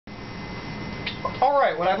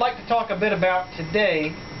Alright, what I'd like to talk a bit about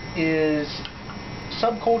today is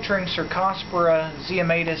Subculturing Cercospora,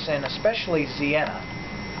 Zeomatis, and especially Ziena.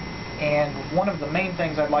 And one of the main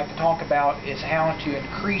things I'd like to talk about is how to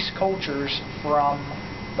increase cultures from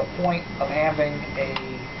the point of having a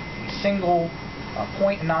single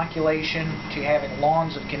point inoculation to having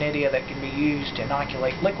lawns of conidia that can be used to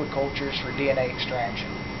inoculate liquid cultures for DNA extraction.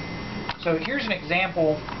 So here's an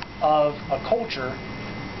example of a culture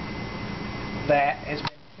that has been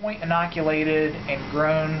point inoculated and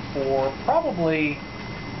grown for probably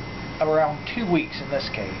around 2 weeks in this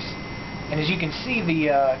case. And as you can see,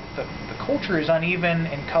 the culture is uneven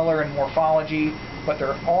in color and morphology, but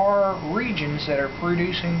there are regions that are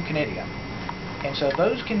producing conidia. And so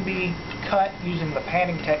those can be cut using the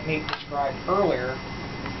padding technique described earlier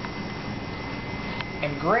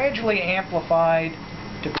and gradually amplified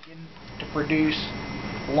to begin to produce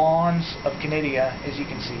lawns of conidia, as you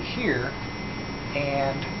can see here.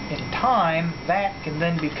 And in time, that can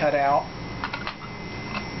then be cut out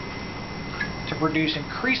to produce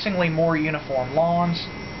increasingly more uniform lawns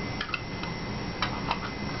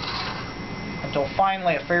until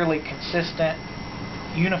finally a fairly consistent,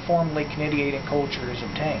 uniformly conidiating culture is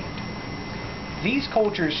obtained. These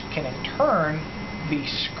cultures can in turn be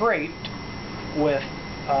scraped with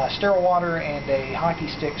sterile water and a hockey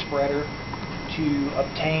stick spreader to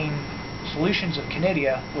obtain solutions of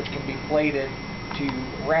conidia, which can be plated to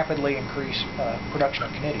rapidly increase production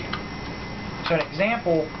of conidia. So an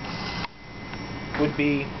example would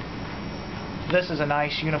be, this is a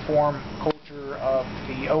nice uniform culture of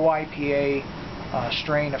the OIPA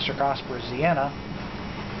strain of Cercospora Ziena.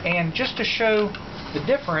 And just to show the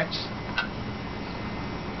difference,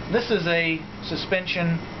 this is a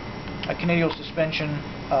suspension, a conidial suspension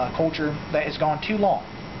culture that has gone too long.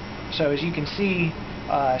 So as you can see,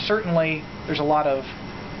 certainly there's a lot of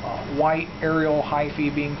white aerial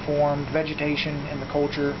hyphae being formed, vegetation in the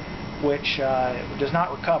culture, which does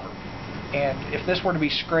not recover. And if this were to be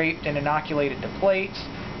scraped and inoculated to plates,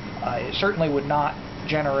 it certainly would not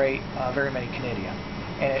generate very many conidia.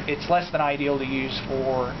 And it's less than ideal to use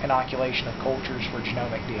for inoculation of cultures for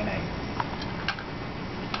genomic DNA.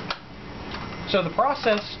 So the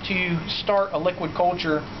process to start a liquid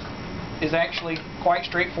culture is actually quite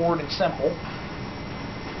straightforward and simple.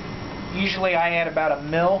 Usually I add about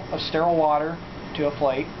 1 ml of sterile water to a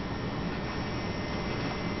plate,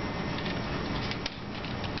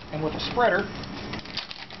 and with a spreader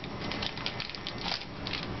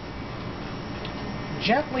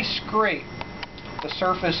gently scrape the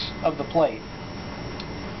surface of the plate.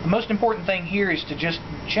 The most important thing here is to just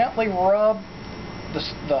gently rub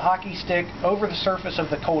the hockey stick over the surface of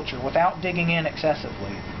the culture without digging in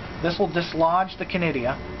excessively. This will dislodge the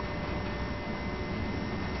conidia.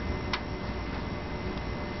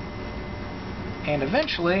 And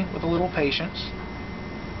eventually, with a little patience,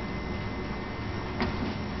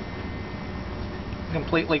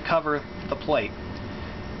 completely cover the plate.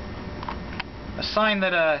 A sign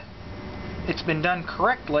that it's been done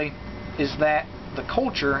correctly is that the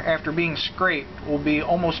culture, after being scraped, will be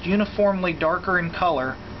almost uniformly darker in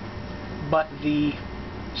color, but the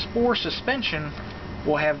spore suspension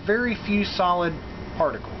will have very few solid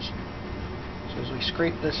particles. So as we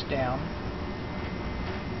scrape this down,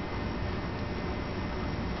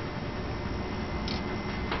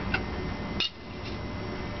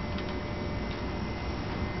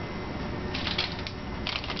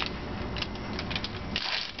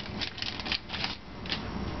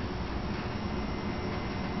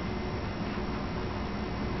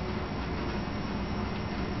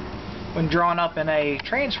 when drawn up in a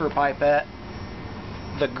transfer pipette,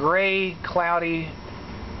 the gray, cloudy,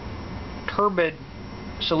 turbid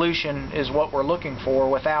solution is what we're looking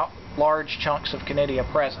for without large chunks of conidia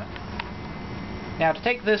present. Now to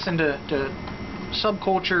take this into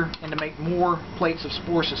subculture and to make more plates of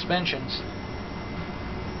spore suspensions,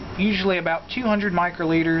 usually about 200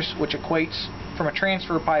 microliters, which equates from a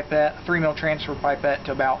transfer pipette, a 3 ml transfer pipette,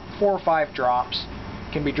 to about 4 or 5 drops,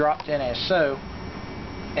 can be dropped in as so.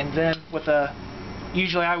 And then with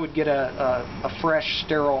usually I would get a fresh,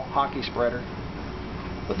 sterile hockey spreader.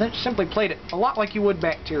 But then simply plate it a lot like you would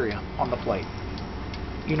bacteria on the plate.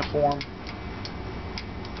 Uniform.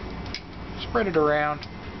 Spread it around.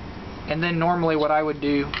 And then normally what I would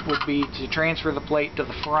do would be to transfer the plate to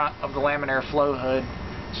the front of the laminar flow hood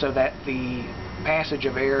so that the passage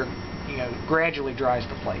of air, gradually dries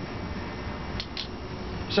the plate.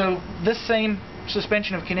 So this same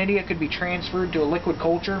suspension of conidia could be transferred to a liquid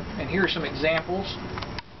culture, and here are some examples.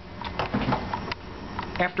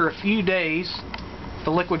 After a few days, the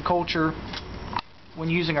liquid culture, when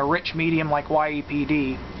using a rich medium like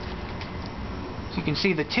YEPD, So you can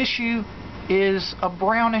see the tissue is a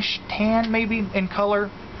brownish tan maybe in color,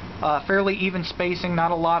 fairly even spacing,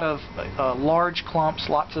 not a lot of large clumps,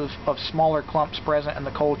 lots of smaller clumps present in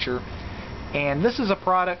the culture. And this is a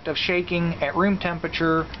product of shaking at room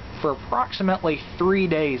temperature for approximately 3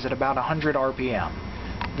 days at about 100 RPM.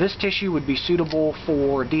 This tissue would be suitable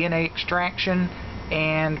for DNA extraction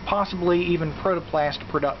and possibly even protoplast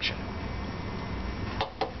production.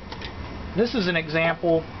 This is an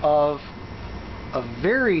example of a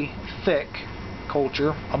very thick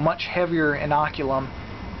culture, a much heavier inoculum,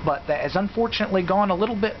 but that has unfortunately gone a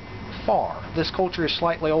little bit far. This culture is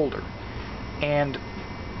slightly older, and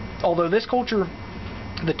although this culture,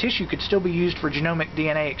 the tissue could still be used for genomic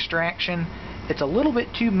DNA extraction, it's a little bit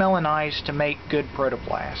too melanized to make good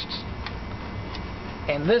protoplasts.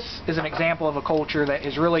 And this is an example of a culture that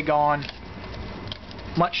has really gone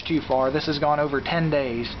much too far. This has gone over 10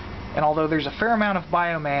 days, and although there's a fair amount of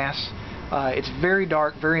biomass, it's very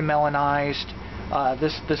dark, very melanized.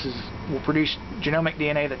 This will produce genomic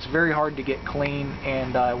DNA that's very hard to get clean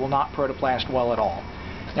and will not protoplast well at all.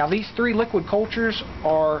 Now these 3 liquid cultures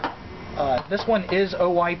are, this one is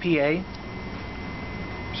OYPA,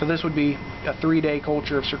 so this would be a 3-day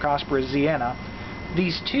culture of Cercospora zeana.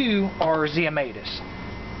 These 2 are Zeamatus,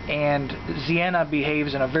 and zeana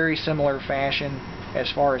behaves in a very similar fashion as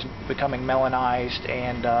far as becoming melanized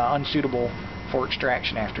and unsuitable for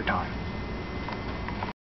extraction after time.